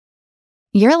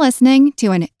You're listening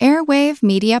to an Airwave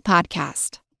Media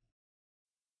Podcast.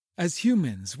 As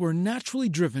humans, we're naturally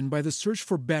driven by the search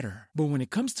for better. But when it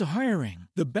comes to hiring,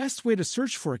 the best way to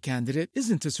search for a candidate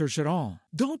isn't to search at all.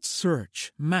 Don't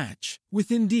search, match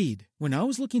with Indeed. When I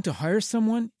was looking to hire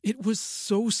someone, it was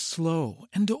so slow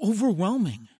and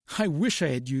overwhelming. I wish I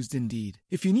had used Indeed.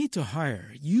 If you need to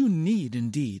hire, you need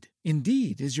Indeed.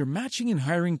 Indeed is your matching and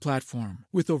hiring platform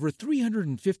with over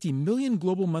 350 million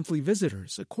global monthly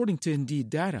visitors, according to Indeed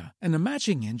data, and a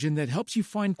matching engine that helps you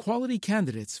find quality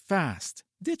candidates fast.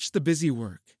 Ditch the busy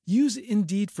work. Use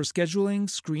Indeed for scheduling,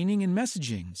 screening, and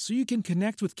messaging so you can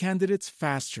connect with candidates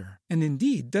faster. And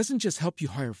Indeed doesn't just help you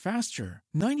hire faster.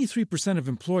 93% of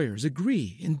employers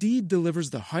agree Indeed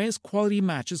delivers the highest quality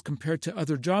matches compared to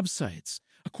other job sites,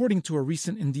 according to a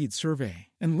recent Indeed survey.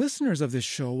 And listeners of this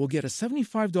show will get a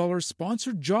 $75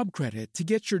 sponsored job credit to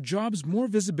get your jobs more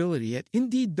visibility at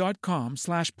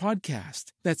Indeed.com/podcast.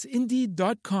 That's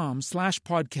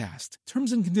Indeed.com/podcast.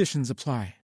 Terms and conditions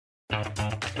apply.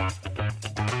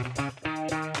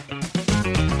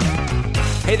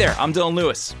 Hey there, I'm Dylan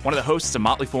Lewis, one of the hosts of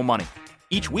Motley Fool Money.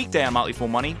 Each weekday on Motley Fool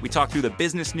Money, we talk through the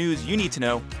business news you need to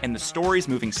know and the stories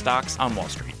moving stocks on Wall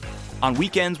Street. On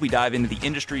weekends, we dive into the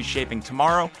industries shaping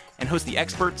tomorrow and host the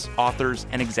experts, authors,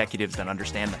 and executives that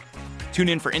understand them. Tune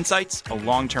in for insights, a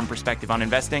long-term perspective on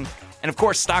investing, and of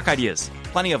course, stock ideas.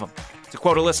 Plenty of them. To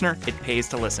quote a listener, it pays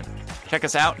to listen. Check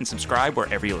us out and subscribe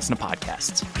wherever you listen to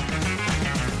podcasts.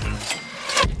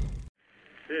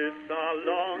 It's a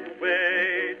long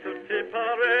way to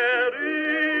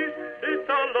Tipperary. It's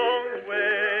a long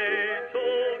way to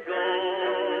go.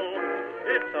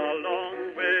 It's a long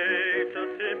way to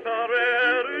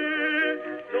Tipperary,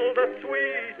 to the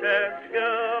sweetest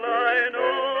girl I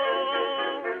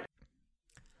know.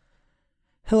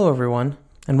 Hello everyone,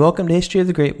 and welcome to History of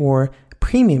the Great War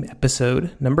Premium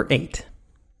Episode number 8.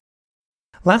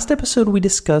 Last episode we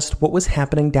discussed what was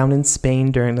happening down in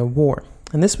Spain during the war.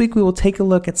 And this week we will take a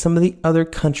look at some of the other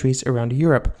countries around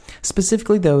Europe,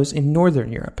 specifically those in Northern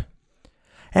Europe.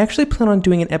 I actually plan on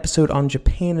doing an episode on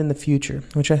Japan in the future,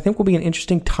 which I think will be an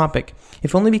interesting topic,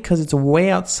 if only because it's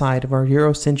way outside of our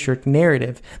Eurocentric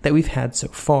narrative that we've had so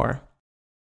far.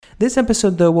 This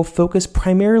episode, though, will focus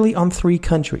primarily on 3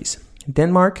 countries: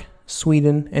 Denmark,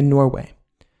 Sweden, and Norway.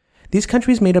 These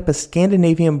countries made up a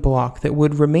Scandinavian bloc that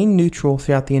would remain neutral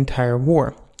throughout the entire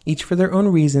war, each for their own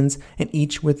reasons and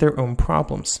each with their own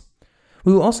problems.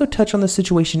 We will also touch on the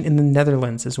situation in the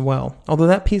Netherlands as well, although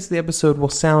that piece of the episode will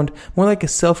sound more like a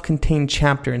self-contained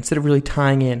chapter instead of really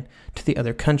tying in to the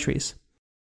other countries.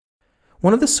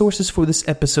 One of the sources for this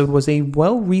episode was a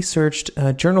well-researched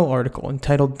journal article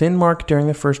entitled Denmark During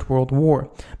the First World War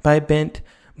by Bent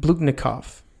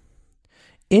Blüdnikoff.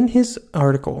 In his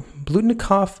article,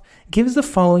 Blüdnikoff gives the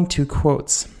following 2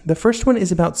 quotes. The first one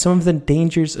is about some of the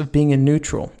dangers of being a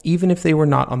neutral, even if they were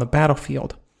not on the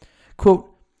battlefield. Quote,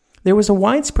 "There was a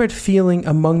widespread feeling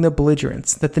among the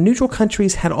belligerents that the neutral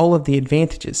countries had all of the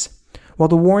advantages. While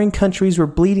the warring countries were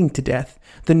bleeding to death,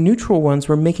 the neutral ones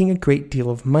were making a great deal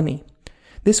of money.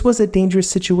 This was a dangerous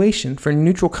situation for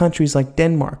neutral countries like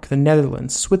Denmark, the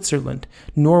Netherlands, Switzerland,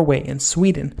 Norway, and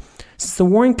Sweden, since the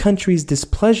warring countries'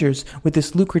 displeasures with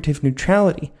this lucrative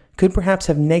neutrality could perhaps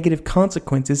have negative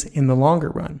consequences in the longer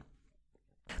run."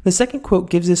 The second quote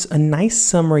gives us a nice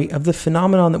summary of the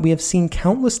phenomenon that we have seen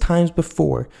countless times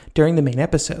before during the main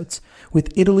episodes, with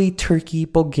Italy, Turkey,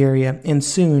 Bulgaria, and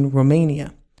soon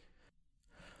Romania.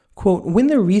 Quote, "When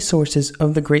the resources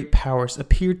of the great powers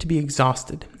appeared to be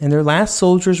exhausted, and their last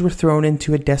soldiers were thrown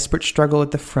into a desperate struggle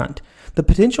at the front, the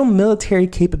potential military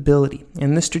capability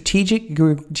and the strategic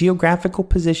geographical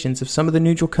positions of some of the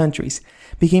neutral countries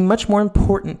became much more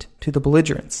important to the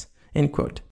belligerents." End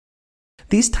quote.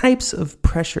 These types of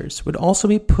pressures would also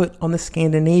be put on the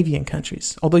Scandinavian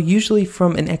countries, although usually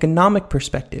from an economic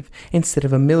perspective instead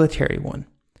of a military one.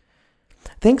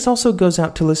 Thanks also goes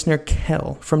out to listener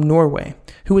Kel from Norway,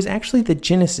 who was actually the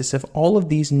genesis of all of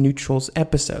these neutrals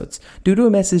episodes, due to a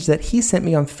message that he sent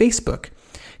me on Facebook.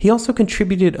 He also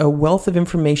contributed a wealth of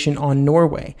information on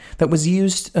Norway that was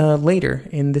used later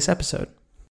in this episode.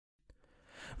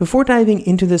 Before diving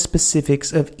into the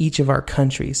specifics of each of our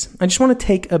countries, I just want to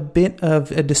take a bit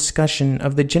of a discussion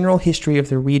of the general history of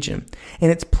the region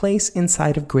and its place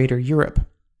inside of Greater Europe.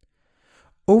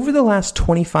 Over the last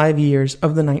 25 years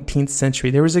of the 19th century,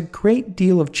 there was a great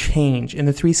deal of change in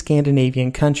the 3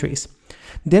 Scandinavian countries.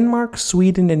 Denmark,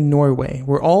 Sweden, and Norway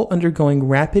were all undergoing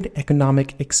rapid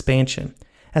economic expansion,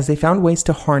 as they found ways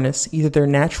to harness either their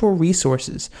natural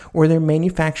resources or their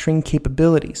manufacturing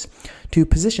capabilities to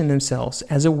position themselves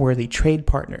as a worthy trade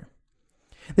partner.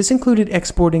 This included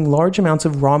exporting large amounts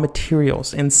of raw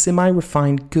materials and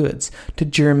semi-refined goods to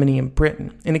Germany and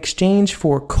Britain in exchange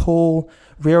for coal,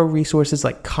 rare resources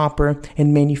like copper,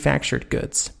 and manufactured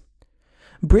goods.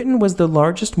 Britain was the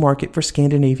largest market for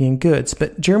Scandinavian goods,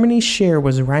 but Germany's share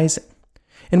was rising.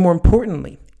 And more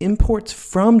importantly, imports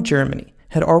from Germany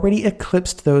had already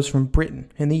eclipsed those from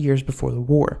Britain in the years before the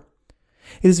war.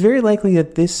 It is very likely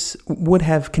that this trend would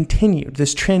have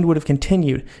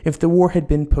continued if the war had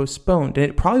been postponed, and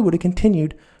it probably would have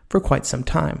continued for quite some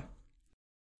time.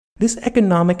 This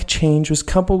economic change was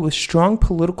coupled with strong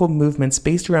political movements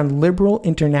based around liberal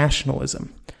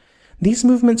internationalism. These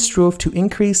movements strove to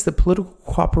increase the political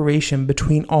cooperation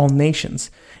between all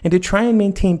nations and to try and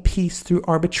maintain peace through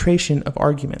arbitration of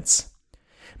arguments.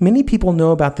 Many people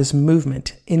know about this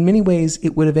movement. In many ways,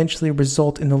 it would eventually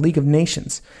result in the League of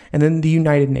Nations, and then the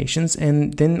United Nations,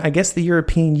 and then, I guess, the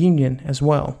European Union as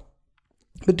well.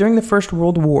 But during the First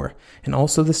World War, and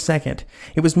also the Second,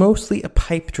 it was mostly a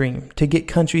pipe dream to get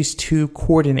countries to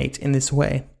coordinate in this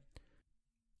way.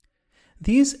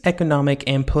 These economic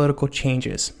and political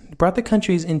changes brought the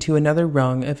countries into another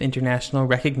rung of international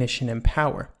recognition and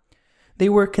power. They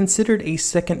were considered a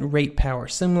second-rate power,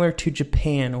 similar to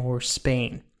Japan or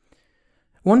Spain.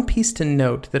 One piece to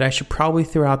note that I should probably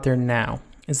throw out there now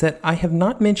is that I have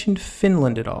not mentioned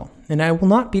Finland at all, and I will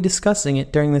not be discussing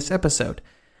it during this episode,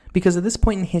 because at this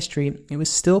point in history, it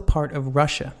was still part of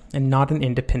Russia and not an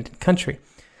independent country.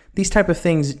 These type of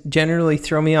things generally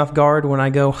throw me off guard when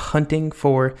I go hunting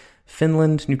for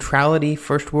Finland, neutrality,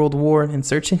 First World War, and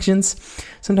search engines.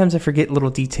 Sometimes I forget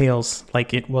little details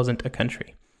like it wasn't a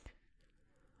country.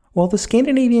 While the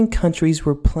Scandinavian countries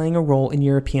were playing a role in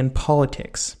European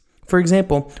politics, for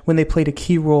example, when they played a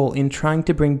key role in trying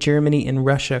to bring Germany and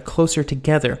Russia closer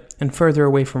together and further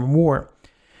away from war,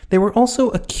 they were also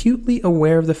acutely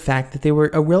aware of the fact that they were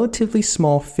a relatively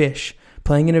small fish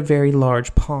playing in a very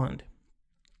large pond.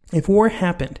 If war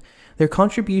happened, their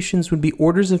contributions would be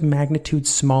orders of magnitude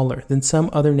smaller than some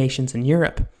other nations in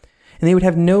Europe, and they would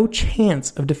have no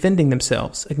chance of defending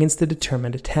themselves against a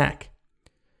determined attack.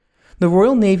 The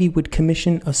Royal Navy would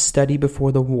commission a study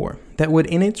before the war that would,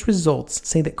 in its results,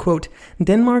 say that, quote,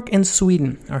 Denmark and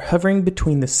Sweden are hovering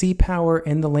between the sea power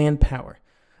and the land power,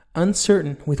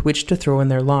 uncertain with which to throw in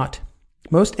their lot,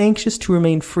 most anxious to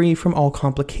remain free from all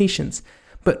complications,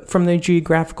 but from their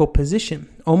geographical position,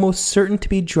 almost certain to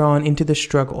be drawn into the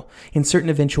struggle in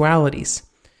certain eventualities.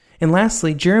 And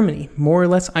lastly, Germany, more or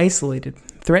less isolated,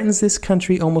 threatens this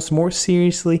country almost more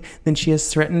seriously than she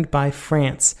has threatened by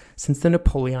France since the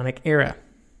Napoleonic era.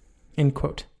 End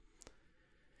quote.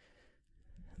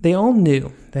 They all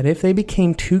knew that if they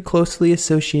became too closely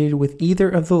associated with either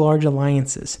of the large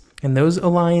alliances, and those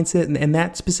alliances and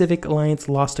that specific alliance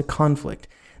lost a conflict,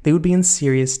 they would be in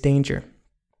serious danger.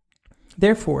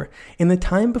 Therefore, in the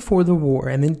time before the war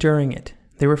and then during it,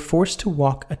 they were forced to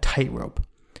walk a tightrope.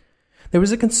 There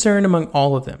was a concern among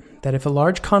all of them that if a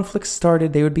large conflict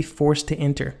started, they would be forced to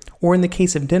enter, or in the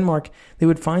case of Denmark, they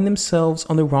would find themselves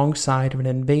on the wrong side of an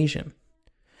invasion.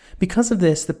 Because of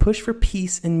this, the push for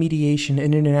peace and mediation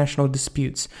in international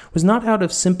disputes was not out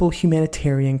of simple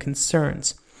humanitarian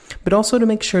concerns, but also to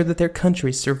make sure that their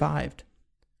countries survived.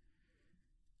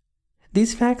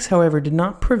 These facts, however, did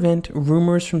not prevent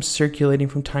rumors from circulating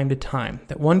from time to time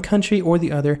that one country or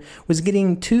the other was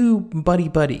getting too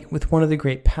buddy-buddy with one of the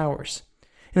great powers.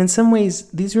 And in some ways,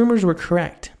 these rumors were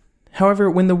correct. However,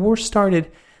 when the war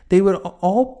started, they would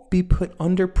all be put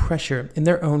under pressure in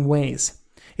their own ways.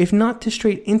 If not to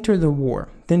straight enter the war,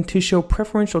 then to show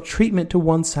preferential treatment to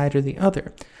one side or the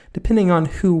other, depending on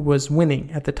who was winning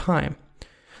at the time.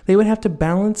 They would have to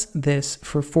balance this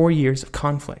for 4 years of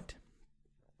conflict.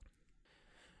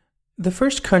 The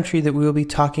first country that we will be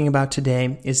talking about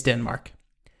today is Denmark.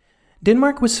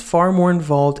 Denmark was far more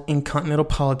involved in continental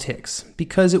politics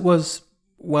because it was,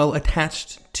 well,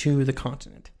 attached to the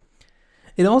continent.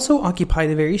 It also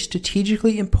occupied a very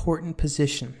strategically important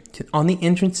position on the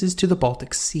entrances to the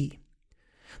Baltic Sea.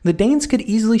 The Danes could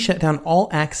easily shut down all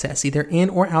access either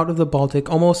in or out of the Baltic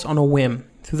almost on a whim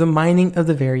through the mining of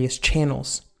the various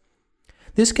channels.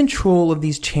 This control of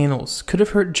these channels could have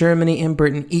hurt Germany and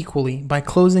Britain equally by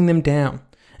closing them down,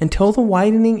 until the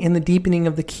widening and the deepening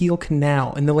of the Kiel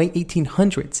Canal in the late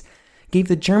 1800s gave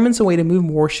the Germans a way to move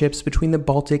warships between the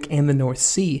Baltic and the North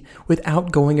Sea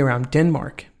without going around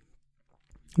Denmark.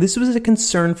 This was a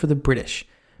concern for the British,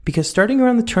 because starting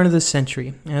around the turn of the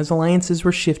century, as alliances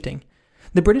were shifting,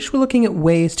 the British were looking at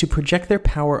ways to project their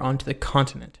power onto the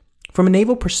continent. From a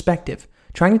naval perspective,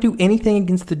 trying to do anything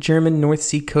against the German North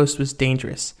Sea coast was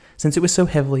dangerous, since it was so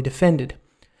heavily defended.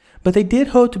 But they did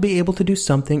hope to be able to do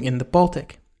something in the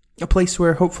Baltic. a place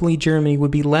where hopefully Germany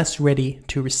would be less ready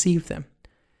to receive them.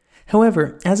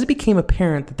 However, as it became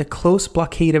apparent that the close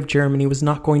blockade of Germany was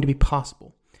not going to be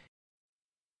possible,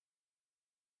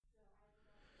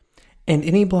 and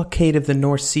any blockade of the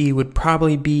North Sea would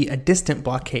probably be a distant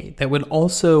blockade that would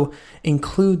also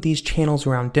include these channels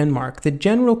around Denmark, the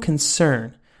general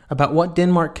concern about what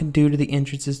Denmark could do to the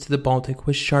entrances to the Baltic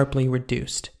was sharply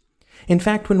reduced. In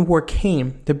fact, when war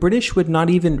came, the British would not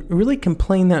even really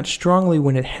complain that strongly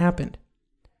when it happened.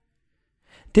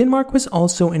 Denmark was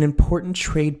also an important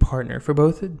trade partner for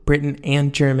both Britain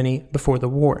and Germany before the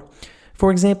war.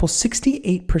 For example,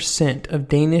 68% of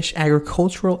Danish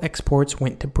agricultural exports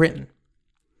went to Britain.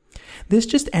 This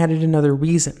just added another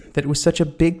reason that it was such a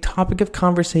big topic of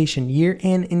conversation year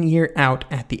in and year out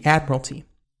at the Admiralty.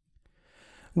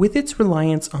 With its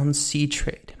reliance on sea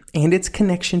trade and its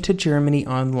connection to Germany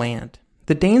on land,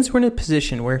 the Danes were in a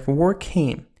position where if war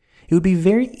came, it would be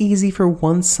very easy for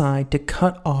one side to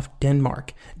cut off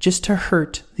Denmark just to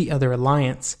hurt the other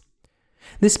alliance.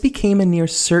 This became a near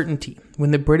certainty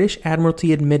when the British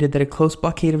Admiralty admitted that a close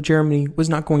blockade of Germany was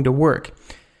not going to work.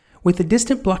 With a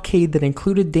distant blockade that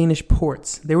included Danish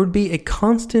ports, there would be a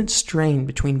constant strain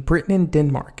between Britain and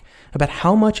Denmark about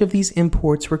how much of these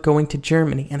imports were going to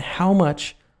Germany and how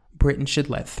much Britain should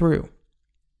let through.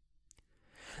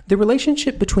 The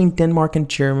relationship between Denmark and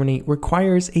Germany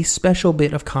requires a special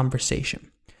bit of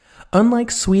conversation. Unlike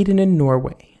Sweden and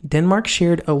Norway, Denmark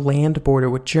shared a land border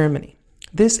with Germany.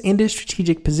 This and its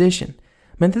strategic position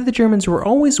meant that the Germans were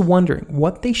always wondering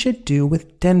what they should do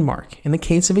with Denmark in the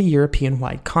case of a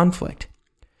European-wide conflict.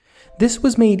 This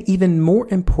was made even more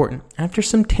important after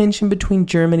some tension between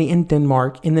Germany and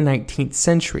Denmark in the 19th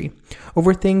century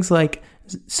over things like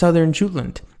southern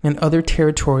Jutland and other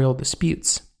territorial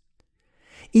disputes.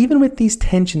 Even with these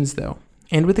tensions, though,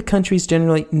 and with the countries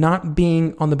generally not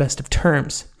being on the best of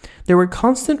terms, there were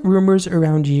constant rumors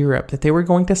around Europe that they were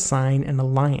going to sign an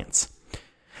alliance.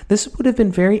 This would have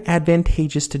been very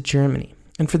advantageous to Germany,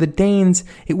 and for the Danes,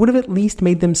 it would have at least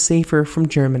made them safer from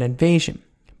German invasion.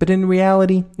 But in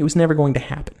reality, it was never going to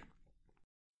happen.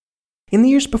 In the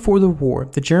years before the war,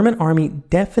 the German army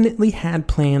definitely had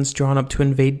plans drawn up to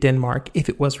invade Denmark if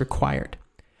it was required.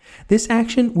 This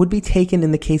action would be taken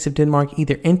in the case of Denmark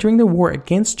either entering the war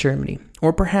against Germany,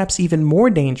 or perhaps even more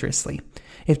dangerously,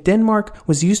 if Denmark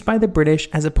was used by the British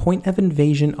as a point of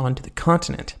invasion onto the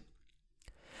continent.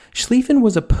 Schlieffen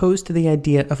was opposed to the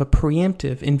idea of a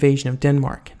preemptive invasion of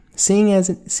Denmark, seeing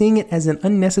it as an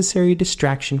unnecessary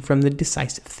distraction from the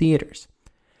decisive theaters.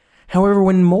 However,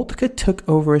 when Moltke took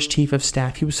over as chief of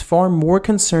staff, he was far more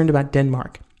concerned about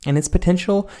Denmark and its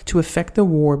potential to affect the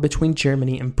war between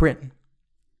Germany and Britain.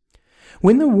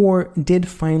 When the war did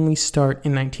finally start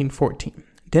in 1914,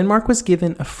 Denmark was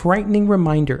given a frightening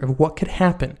reminder of what could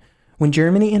happen when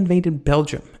Germany invaded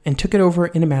Belgium and took it over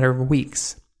in a matter of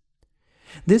weeks.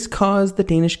 This caused the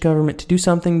Danish government to do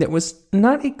something that was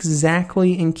not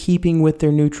exactly in keeping with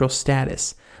their neutral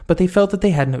status, but they felt that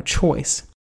they had no choice.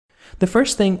 The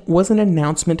first thing was an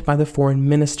announcement by the foreign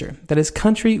minister that his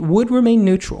country would remain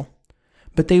neutral,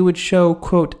 but they would show,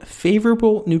 quote,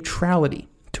 favorable neutrality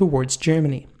towards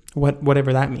Germany,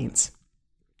 whatever that means.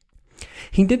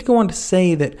 He did go on to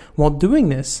say that while doing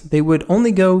this, they would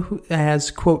only go as,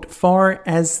 quote, far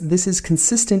as this is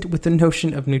consistent with the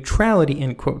notion of neutrality,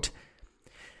 end quote.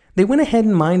 They went ahead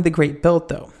and mined the Great Belt,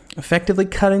 though, effectively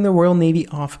cutting the Royal Navy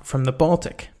off from the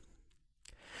Baltic.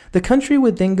 The country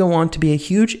would then go on to be a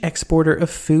huge exporter of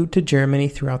food to Germany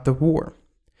throughout the war.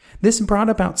 This brought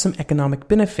about some economic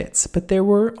benefits, but there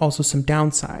were also some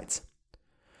downsides.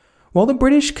 While the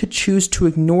British could choose to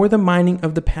ignore the mining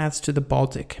of the paths to the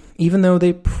Baltic, even though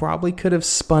they probably could have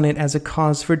spun it as a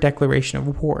cause for declaration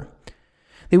of war,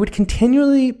 they would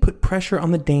continually put pressure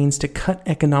on the Danes to cut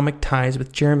economic ties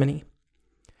with Germany.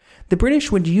 The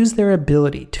British would use their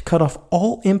ability to cut off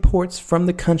all imports from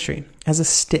the country as a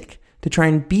stick to try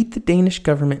and beat the Danish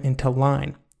government into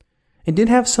line. It did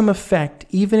have some effect,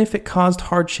 even if it caused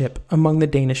hardship among the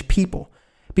Danish people,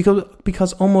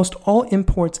 because almost all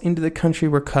imports into the country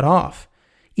were cut off,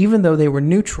 even though they were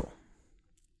neutral.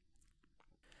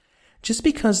 Just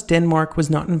because Denmark was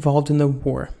not involved in the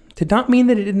war did not mean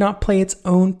that it did not play its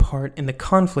own part in the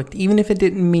conflict. Even if it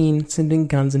didn't mean sending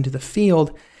guns into the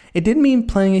field, it did mean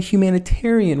playing a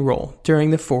humanitarian role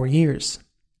during the 4 years.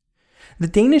 The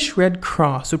Danish Red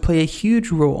Cross would play a huge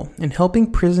role in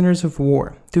helping prisoners of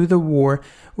war through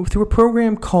a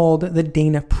program called the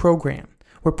Dana Program,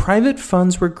 where private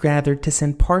funds were gathered to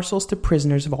send parcels to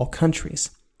prisoners of all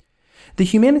countries. The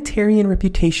humanitarian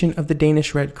reputation of the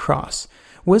Danish Red Cross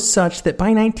was such that by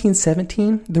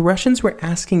 1917, the Russians were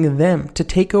asking them to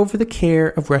take over the care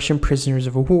of Russian prisoners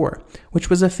of war, which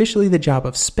was officially the job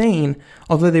of Spain,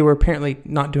 although they were apparently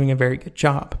not doing a very good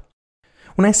job.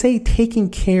 When I say taking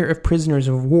care of prisoners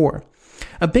of war,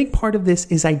 a big part of this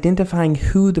is identifying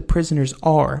who the prisoners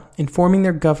are, informing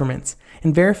their governments,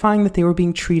 and verifying that they were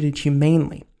being treated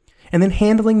humanely, and then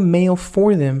handling mail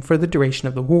for them for the duration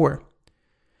of the war.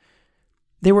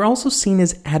 They were also seen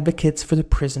as advocates for the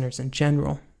prisoners in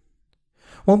general.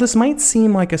 While this might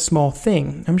seem like a small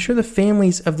thing, I'm sure the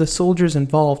families of the soldiers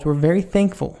involved were very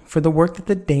thankful for the work that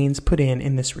the Danes put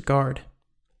in this regard.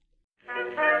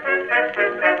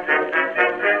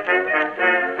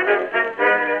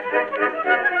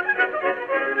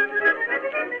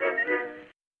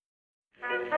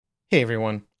 Hey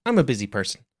everyone, I'm a busy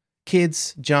person.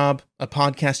 Kids, job, a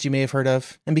podcast you may have heard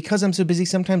of, and because I'm so busy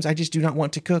sometimes I just do not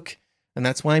want to cook. And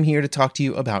that's why I'm here to talk to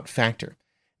you about Factor.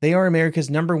 They are America's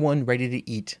 #1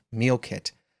 ready-to-eat meal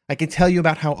kit. I can tell you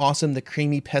about how awesome the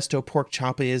creamy pesto pork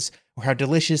chop is, or how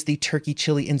delicious the turkey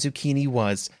chili and zucchini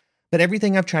was, but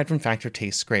everything I've tried from Factor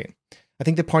tastes great. I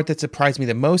think the part that surprised me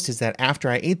the most is that after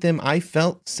I ate them, I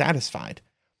felt satisfied.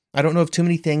 I don't know of too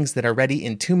many things that are ready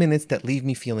in 2 minutes that leave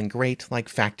me feeling great like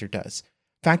Factor does.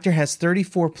 Factor has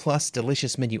 34 plus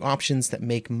delicious menu options that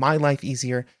make my life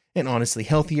easier and honestly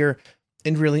healthier,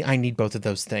 and really I need both of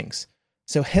those things.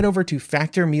 So head over to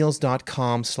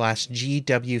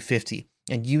factormeals.com/GW50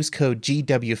 and use code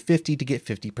GW50 to get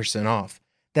 50% off.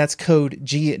 That's code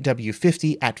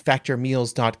GW50 at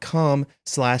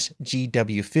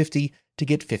factormeals.com/GW50 to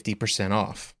get 50%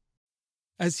 off.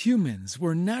 As humans,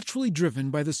 we're naturally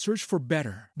driven by the search for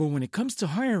better. But when it comes to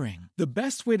hiring, the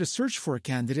best way to search for a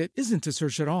candidate isn't to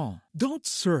search at all. Don't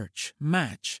search,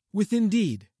 match with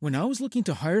Indeed. When I was looking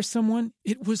to hire someone,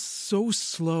 it was so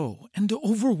slow and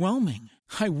overwhelming.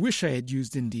 I wish I had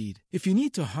used Indeed. If you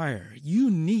need to hire,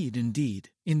 you need Indeed.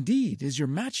 Indeed is your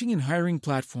matching and hiring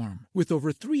platform with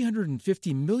over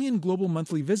 350 million global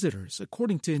monthly visitors,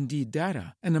 according to Indeed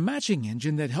data, and a matching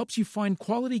engine that helps you find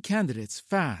quality candidates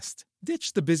fast.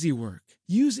 Ditch the busy work.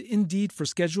 Use Indeed for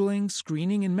scheduling,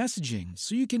 screening, and messaging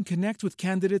so you can connect with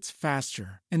candidates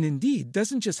faster. And Indeed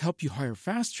doesn't just help you hire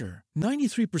faster.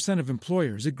 93% of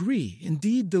employers agree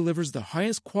Indeed delivers the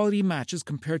highest quality matches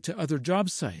compared to other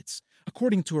job sites,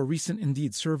 according to a recent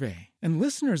Indeed survey. And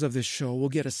listeners of this show will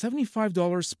get a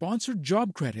 $75 sponsored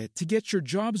job credit to get your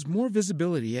jobs more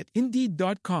visibility at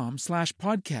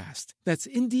Indeed.com/podcast. That's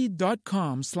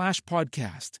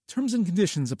Indeed.com/podcast. Terms and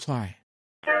conditions apply.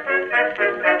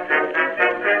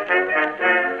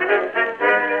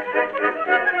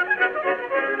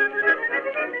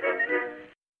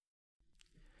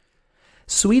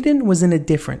 Sweden was in a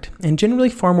different and generally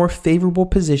far more favorable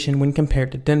position when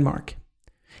compared to Denmark.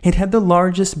 It had the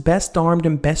largest, best armed,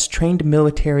 and best trained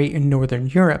military in Northern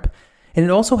Europe, and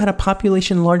it also had a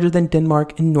population larger than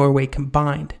Denmark and Norway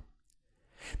combined.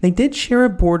 They did share a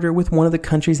border with one of the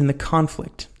countries in the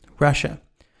conflict, Russia,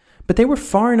 but they were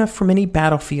far enough from any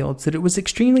battlefields that it was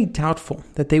extremely doubtful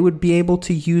that they would be able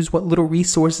to use what little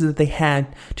resources that they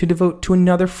had to devote to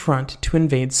another front to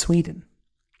invade Sweden.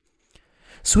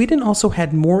 Sweden also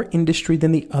had more industry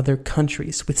than the other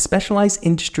countries, with specialized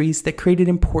industries that created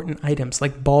important items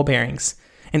like ball bearings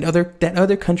and that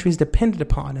other countries depended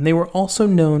upon, and they were also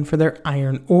known for their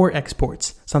iron ore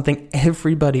exports, something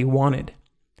everybody wanted.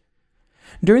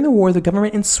 During the war, the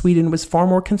government in Sweden was far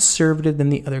more conservative than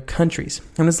the other countries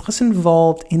and was less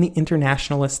involved in the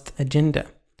internationalist agenda.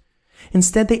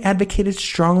 Instead, they advocated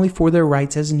strongly for their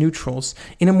rights as neutrals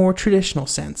in a more traditional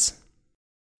sense.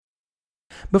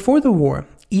 Before the war,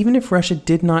 even if Russia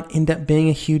did not end up being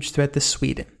a huge threat to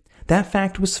Sweden, that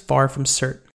fact was far from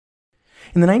certain.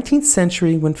 In the 19th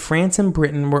century, when France and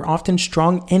Britain were often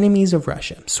strong enemies of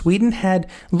Russia, Sweden had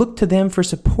looked to them for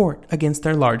support against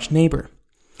their large neighbor.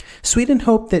 Sweden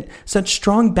hoped that such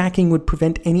strong backing would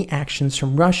prevent any actions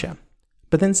from Russia.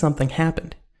 But then something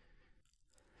happened.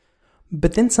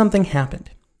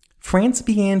 France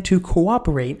began to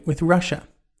cooperate with Russia,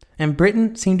 and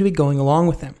Britain seemed to be going along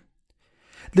with them.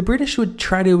 The British would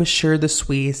try to assure the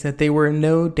Swedes that they were in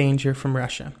no danger from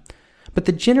Russia, but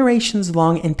the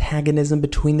generations-long antagonism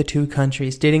between the two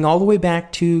countries, dating all the way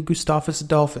back to Gustavus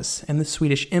Adolphus and the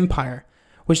Swedish Empire,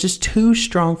 was just too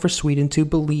strong for Sweden to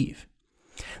believe.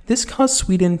 This caused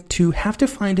Sweden to have to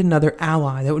find another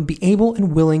ally that would be able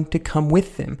and willing to come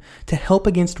with them to help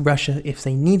against Russia if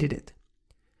they needed it.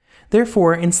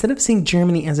 Therefore, instead of seeing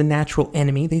Germany as a natural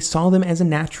enemy, they saw them as a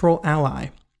natural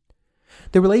ally.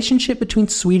 The relationship between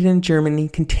Sweden and Germany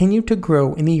continued to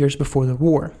grow in the years before the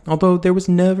war, although there was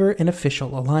never an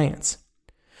official alliance.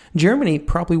 Germany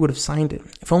probably would have signed it,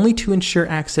 if only to ensure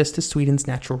access to Sweden's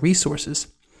natural resources.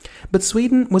 But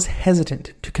Sweden was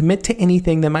hesitant to commit to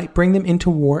anything that might bring them into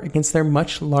war against their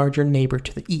much larger neighbor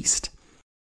to the east.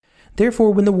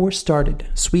 Therefore, when the war started,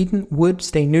 Sweden would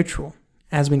stay neutral.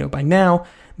 As we know by now,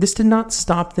 this did not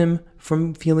stop them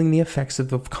from feeling the effects of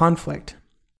the conflict.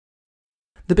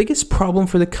 The biggest problem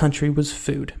for the country was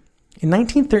food. In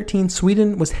 1913,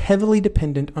 Sweden was heavily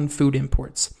dependent on food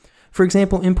imports. For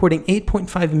example, importing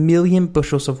 8.5 million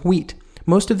bushels of wheat.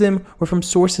 Most of them were from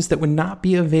sources that would not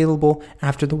be available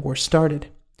after the war started,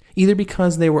 either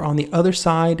because they were on the other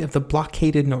side of the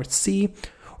blockaded North Sea,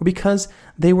 or because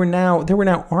there were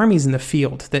now armies in the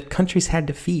field that countries had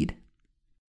to feed.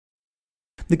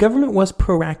 The government was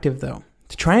proactive, though,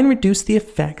 to try and reduce the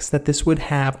effects that this would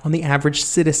have on the average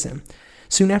citizen.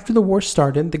 Soon after the war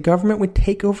started, the government would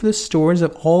take over the stores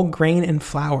of all grain and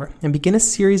flour and begin a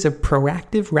series of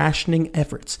proactive rationing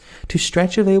efforts to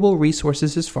stretch available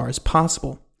resources as far as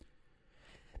possible.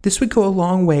 This would go a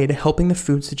long way to helping the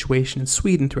food situation in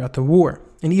Sweden throughout the war,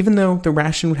 and even though the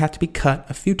ration would have to be cut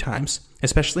a few times,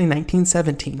 especially in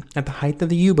 1917 at the height of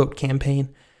the U-boat campaign,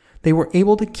 they were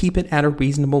able to keep it at a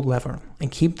reasonable level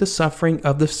and keep the suffering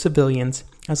of the civilians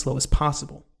as low as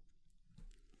possible.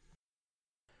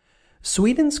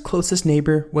 Sweden's closest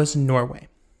neighbor was Norway,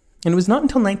 and it was not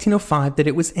until 1905 that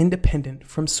it was independent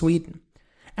from Sweden.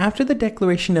 After the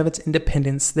declaration of its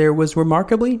independence, there was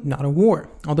remarkably not a war,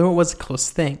 although it was a close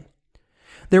thing.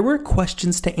 There were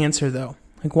questions to answer, though,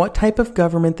 like what type of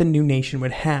government the new nation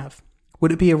would have.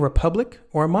 Would it be a republic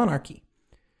or a monarchy?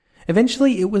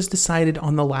 Eventually, it was decided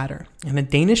on the latter, and a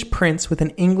Danish prince with an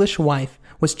English wife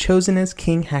was chosen as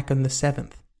King Haakon VII.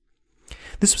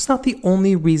 This was not the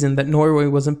only reason that Norway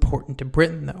was important to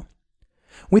Britain, though.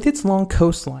 With its long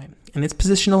coastline and its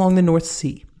position along the North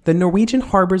Sea, the Norwegian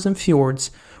harbors and fjords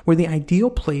were the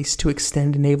ideal place to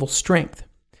extend naval strength,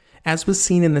 as was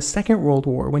seen in the Second World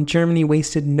War when Germany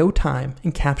wasted no time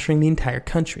in capturing the entire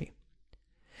country.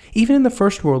 Even in the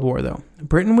First World War, though,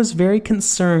 Britain was very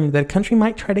concerned that a country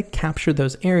might try to capture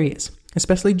those areas,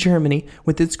 especially Germany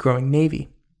with its growing navy.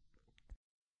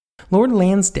 Lord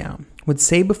Lansdowne would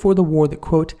say before the war that,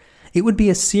 quote, "It would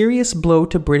be a serious blow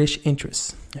to British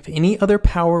interests if any other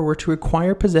power were to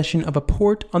acquire possession of a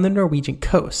port on the Norwegian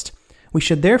coast. We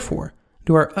should therefore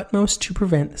do our utmost to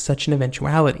prevent such an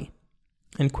eventuality."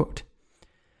 End quote.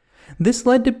 This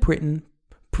led to Britain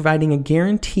providing a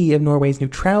guarantee of Norway's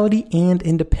neutrality and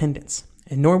independence,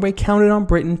 and Norway counted on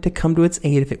Britain to come to its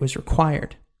aid if it was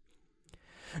required.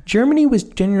 Germany was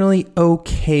generally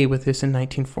okay with this in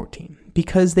 1914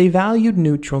 because they valued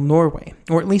neutral Norway,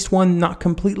 or at least one not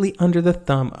completely under the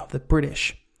thumb of the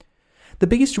British. The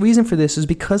biggest reason for this is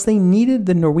because they needed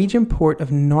the Norwegian port of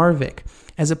Narvik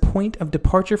as a point of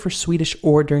departure for Swedish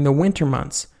ore during the winter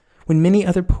months, when many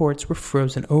other ports were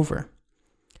frozen over.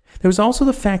 There was also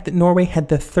the fact that Norway had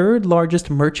the third largest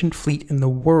merchant fleet in the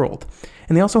world,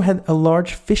 and they also had a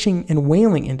large fishing and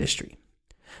whaling industry.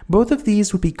 Both of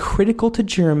these would be critical to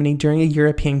Germany during a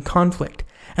European conflict,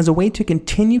 as a way to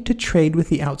continue to trade with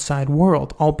the outside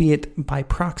world, albeit by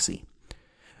proxy,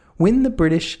 when the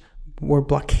British were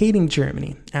blockading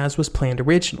Germany, as was planned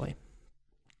originally.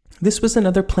 This was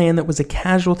another plan that was a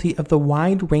casualty of the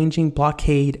wide-ranging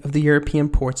blockade of the European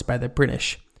ports by the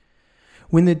British.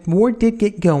 When the war did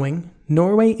get going,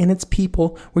 Norway and its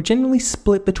people were generally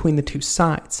split between the two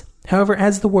sides. However,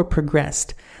 as the war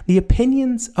progressed, the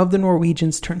opinions of the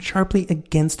Norwegians turned sharply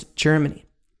against Germany.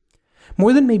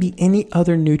 More than maybe any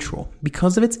other neutral,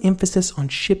 because of its emphasis on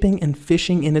shipping and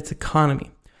fishing in its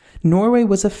economy, Norway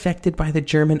was affected by the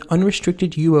German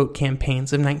unrestricted U-boat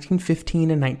campaigns of 1915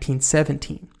 and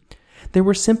 1917. There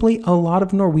were simply a lot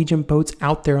of Norwegian boats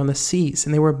out there on the seas,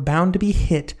 and they were bound to be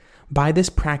hit by this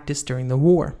practice during the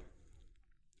war.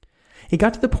 It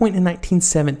got to the point in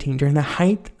 1917, during the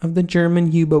height of the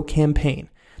German U-boat campaign,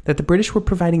 that the British were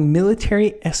providing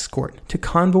military escort to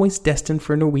convoys destined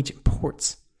for Norwegian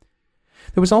ports.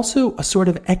 There was also a sort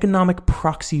of economic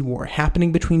proxy war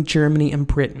happening between Germany and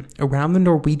Britain around the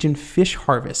Norwegian fish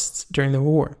harvests during the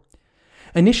war.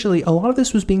 Initially, a lot of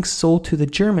this was being sold to the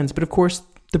Germans, but of course,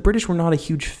 the British were not a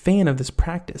huge fan of this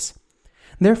practice.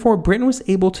 Therefore, Britain was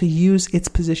able to use its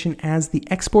position as the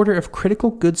exporter of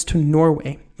critical goods to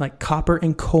Norway, like copper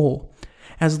and coal,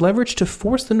 as leverage to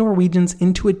force the Norwegians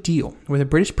into a deal where the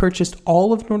British purchased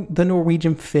all of the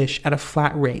Norwegian fish at a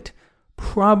flat rate,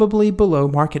 probably below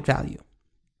market value.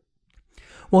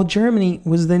 While Germany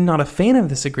was then not a fan of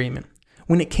this agreement,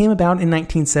 when it came about in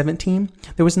 1917,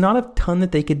 there was not a ton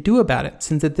that they could do about it,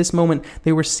 since at this moment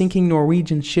they were sinking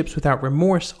Norwegian ships without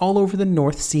remorse all over the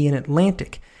North Sea and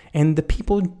Atlantic, and the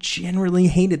people generally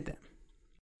hated them.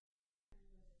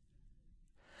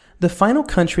 The final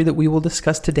country that we will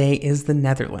discuss today is the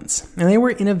Netherlands, and they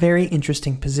were in a very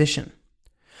interesting position.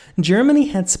 Germany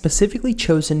had specifically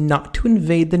chosen not to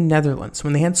invade the Netherlands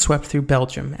when they had swept through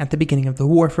Belgium at the beginning of the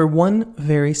war for one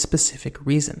very specific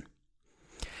reason.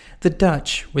 The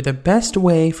Dutch were the best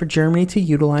way for Germany to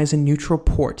utilize a neutral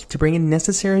port to bring in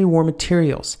necessary war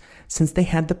materials, since they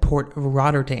had the port of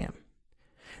Rotterdam.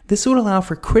 This would allow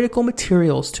for critical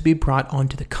materials to be brought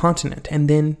onto the continent and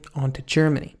then onto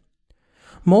Germany.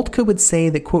 Moltke would say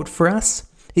that, quote, "For us,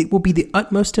 it will be the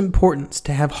utmost importance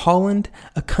to have Holland,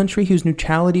 a country whose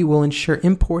neutrality will ensure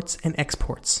imports and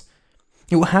exports.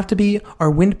 It will have to be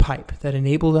our windpipe that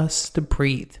enabled us to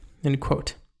breathe," end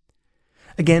quote.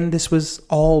 Again, this was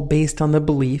all based on the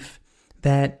belief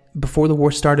that before the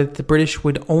war started, the British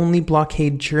would only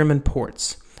blockade German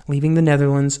ports, leaving the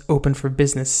Netherlands open for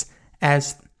business,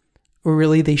 as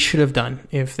really they should have done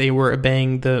if they were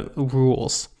obeying the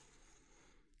rules.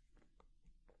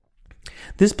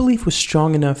 This belief was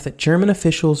strong enough that German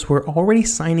officials were already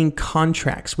signing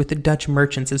contracts with the Dutch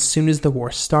merchants as soon as the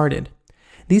war started.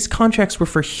 These contracts were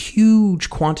for huge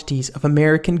quantities of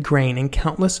American grain and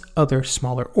countless other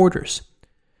smaller orders.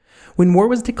 When war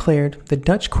was declared, the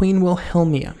Dutch Queen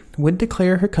Wilhelmina would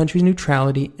declare her country's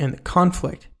neutrality in the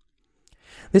conflict.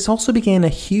 This also began a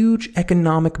huge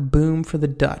economic boom for the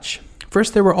Dutch.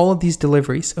 First, there were all of these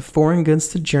deliveries of foreign goods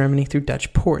to Germany through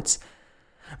Dutch ports,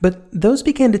 but those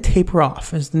began to taper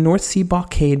off as the North Sea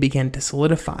blockade began to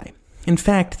solidify. In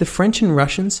fact, the French and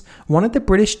Russians wanted the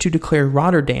British to declare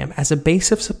Rotterdam as a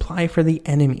base of supply for the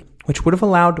enemy, which would have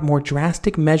allowed more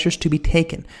drastic measures to be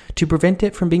taken to prevent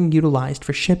it from being utilized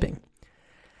for shipping.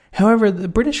 However, the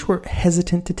British were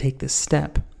hesitant to take this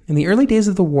step. In the early days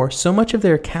of the war, so much of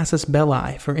their casus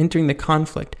belli for entering the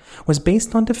conflict was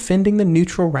based on defending the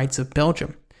neutral rights of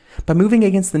Belgium. By moving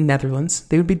against the Netherlands,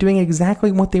 they would be doing exactly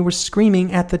what they were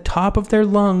screaming at the top of their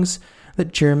lungs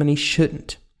that Germany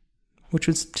shouldn't, which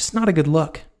was just not a good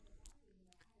look.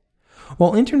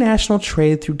 While international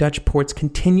trade through Dutch ports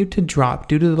continued to drop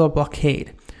due to the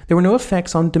blockade, there were no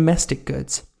effects on domestic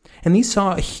goods, and these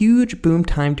saw a huge boom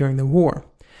time during the war.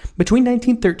 Between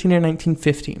 1913 and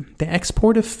 1950, the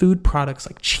export of food products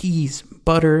like cheese,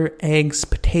 butter, eggs,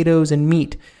 potatoes, and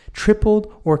meat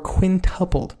tripled or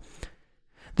quintupled.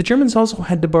 The Germans also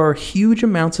had to borrow huge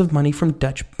amounts of money from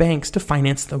Dutch banks to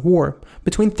finance the war.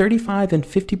 Between 35 and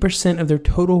 50% of their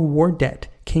total war debt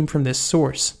came from this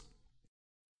source.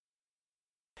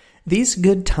 These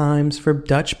good times for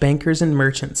Dutch bankers and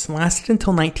merchants lasted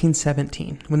until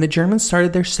 1917, when the Germans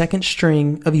started their second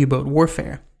string of U-boat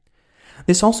warfare.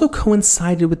 This also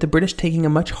coincided with the British taking a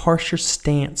much harsher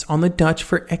stance on the Dutch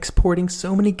for exporting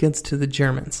so many goods to the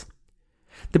Germans.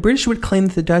 The British would claim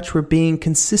that the Dutch were being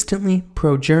consistently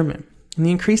pro-German, and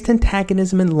the increased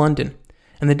antagonism in London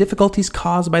and the difficulties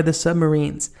caused by the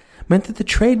submarines meant that the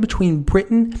trade between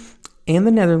Britain and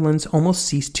the Netherlands almost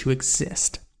ceased to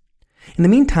exist. In the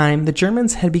meantime, the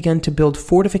Germans had begun to build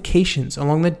fortifications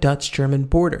along the Dutch-German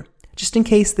border, just in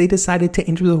case they decided to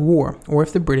enter the war or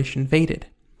if the British invaded.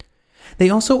 They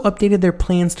also updated their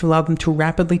plans to allow them to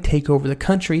rapidly take over the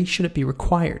country should it be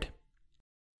required.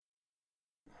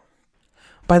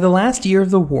 By the last year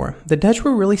of the war, the Dutch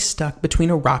were really stuck between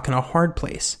a rock and a hard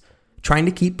place, trying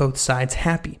to keep both sides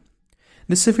happy.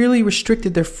 This severely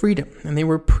restricted their freedom, and they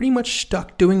were pretty much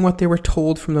stuck doing what they were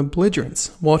told from the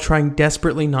belligerents, while trying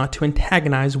desperately not to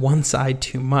antagonize one side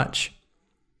too much.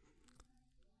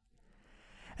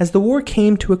 As the war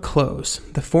came to a close,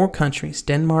 the four countries,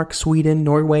 Denmark, Sweden,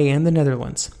 Norway, and the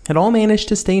Netherlands, had all managed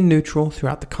to stay neutral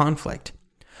throughout the conflict.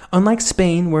 Unlike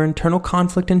Spain, where internal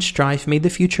conflict and strife made the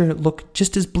future look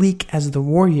just as bleak as the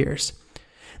war years,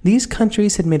 these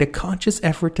countries had made a conscious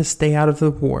effort to stay out of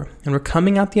the war and were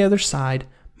coming out the other side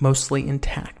mostly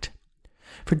intact.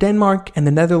 For Denmark and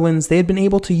the Netherlands, they had been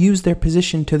able to use their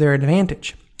position to their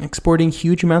advantage, exporting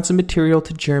huge amounts of material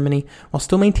to Germany while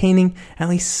still maintaining at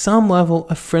least some level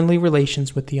of friendly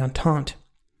relations with the Entente.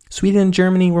 Sweden and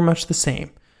Germany were much the same,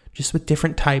 just with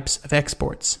different types of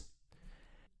exports.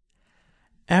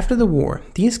 After the war,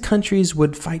 these countries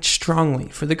would fight strongly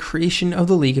for the creation of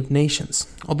the League of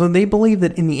Nations, although they believed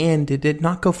that in the end it did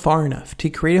not go far enough to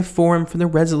create a forum for the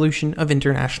resolution of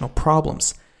international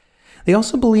problems. They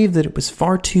also believed that it was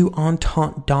far too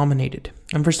Entente dominated,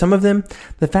 and for some of them,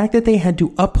 the fact that they had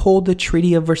to uphold the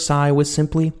Treaty of Versailles was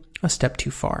simply a step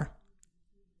too far.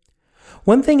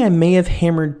 One thing I may have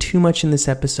hammered too much in this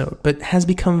episode, but has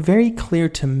become very clear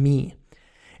to me,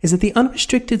 is that the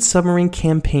unrestricted submarine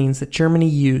campaigns that Germany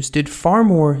used did far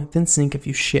more than sink a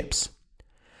few ships.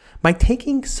 By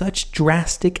taking such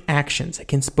drastic actions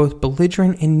against both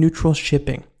belligerent and neutral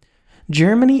shipping,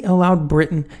 Germany allowed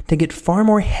Britain to get far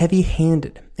more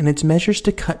heavy-handed in its measures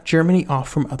to cut Germany off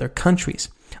from other countries.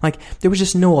 Like, there was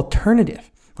just no alternative.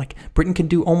 Like, Britain could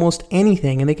do almost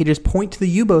anything, and they could just point to the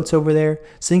U-boats over there,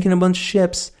 sink in a bunch of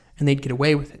ships, and they'd get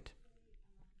away with it.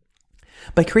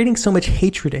 By creating so much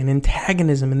hatred and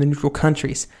antagonism in the neutral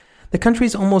countries, the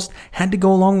countries almost had to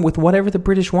go along with whatever the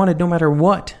British wanted, no matter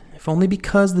what, if only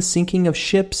because the sinking of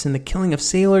ships and the killing of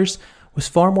sailors was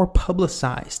far more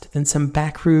publicized than some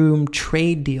backroom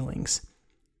trade dealings.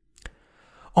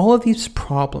 All of these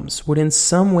problems would in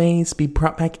some ways be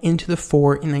brought back into the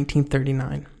fore in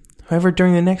 1939. However,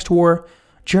 during the next war,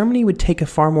 Germany would take a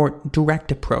far more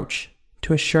direct approach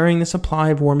to assuring the supply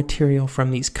of war material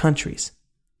from these countries.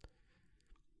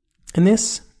 And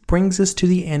this brings us to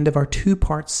the end of our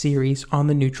two-part series on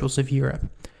the neutrals of Europe.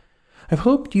 I've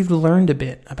hoped you've learned a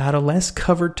bit about a less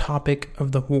covered topic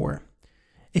of the war.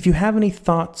 If you have any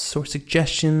thoughts or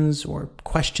suggestions or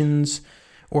questions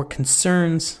or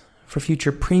concerns for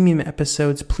future premium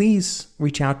episodes, please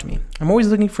reach out to me. I'm always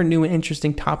looking for new and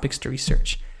interesting topics to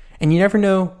research, and you never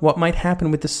know what might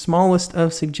happen with the smallest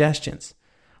of suggestions,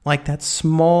 like that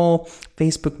small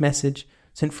Facebook message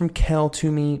sent from Kel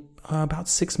to me about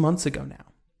 6 months ago now.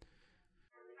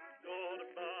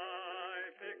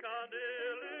 Goodbye, Piccadilly.